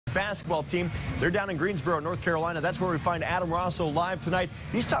Basketball team. They're down in Greensboro, North Carolina. That's where we find Adam Rossow live tonight.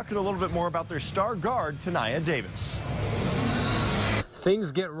 He's talking a little bit more about their star guard, Tania Davis.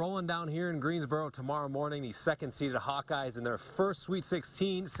 Things get rolling down here in Greensboro tomorrow morning. The second-seeded Hawkeyes in their first Sweet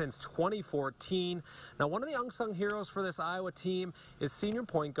 16 since 2014. Now, one of the unsung heroes for this Iowa team is senior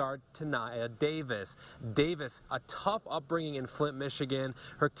point guard Tania Davis. Davis, a tough upbringing in Flint, Michigan.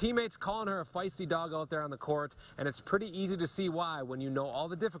 Her teammates calling her a feisty dog out there on the court, and it's pretty easy to see why when you know all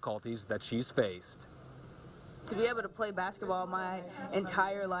the difficulties that she's faced. To be able to play basketball my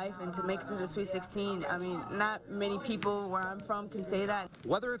entire life and to make it to the Sweet 16, I mean, not many people where I'm from can say that.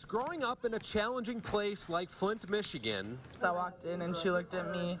 Whether it's growing up in a challenging place like Flint, Michigan. I walked in and she looked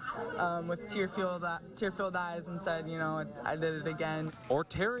at me with tear-filled eyes and said, you know, I did it again. Or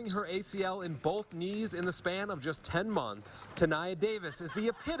tearing her ACL in both knees in the span of just 10 months, Tania Davis is the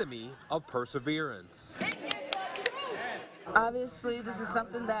epitome of perseverance. Obviously, this is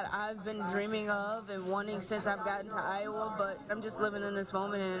something that I've been dreaming of and wanting since I've gotten to Iowa, but I'm just living in this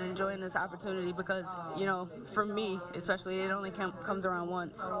moment and enjoying this opportunity because, you know, for me, especially, it only comes around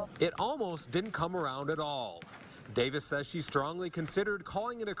once. It almost didn't come around at all. Davis says she strongly considered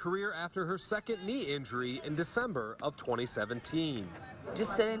calling it a career after her second knee injury in December of 2017.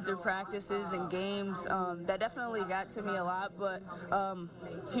 Just sitting through practices and games, that definitely got to me a lot, but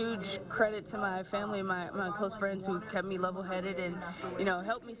huge credit to my family, my close friends who kept me level-headed and, you know,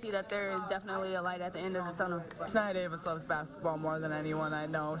 helped me see that there is definitely a light at the end of the tunnel. Tania Davis loves basketball more than anyone I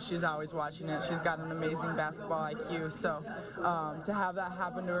know. She's always watching it. She's got an amazing basketball IQ, so to have that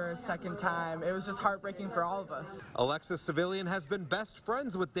happen to her a second time, it was just heartbreaking for all of us. Alexis Civilian has been best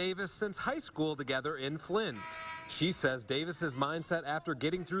friends with Davis since high school together in Flint. She says Davis's mindset after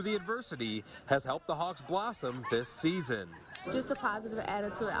getting through the adversity has helped the Hawks blossom this season. Just a positive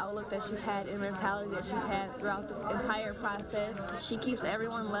attitude, outlook that she's had and mentality that she's had throughout the entire process. She keeps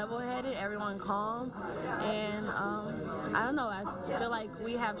everyone level-headed, everyone calm, and I don't know, I feel like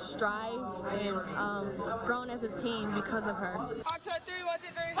we have strived and grown as a team because of her. Hawks on three, 1, 2,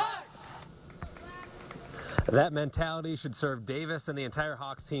 3. Hawks! That mentality should serve Davis and the entire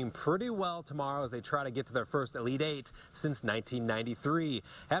Hawks team pretty well tomorrow as they try to get to their first Elite Eight since 1993.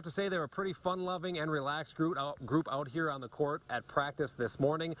 I have to say they were a pretty fun-loving and relaxed group out here on the court at practice this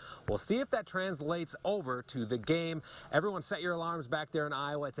morning. We'll see if that translates over to the game. Everyone set your alarms back there in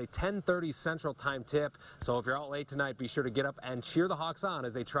Iowa. It's a 10:30 Central Time tip, so if you're out late tonight, be sure to get up and cheer the Hawks on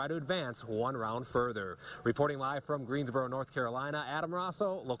as they try to advance one round further. Reporting live from Greensboro, North Carolina, Adam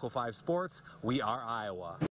Rossow, Local 5 Sports. We are Iowa.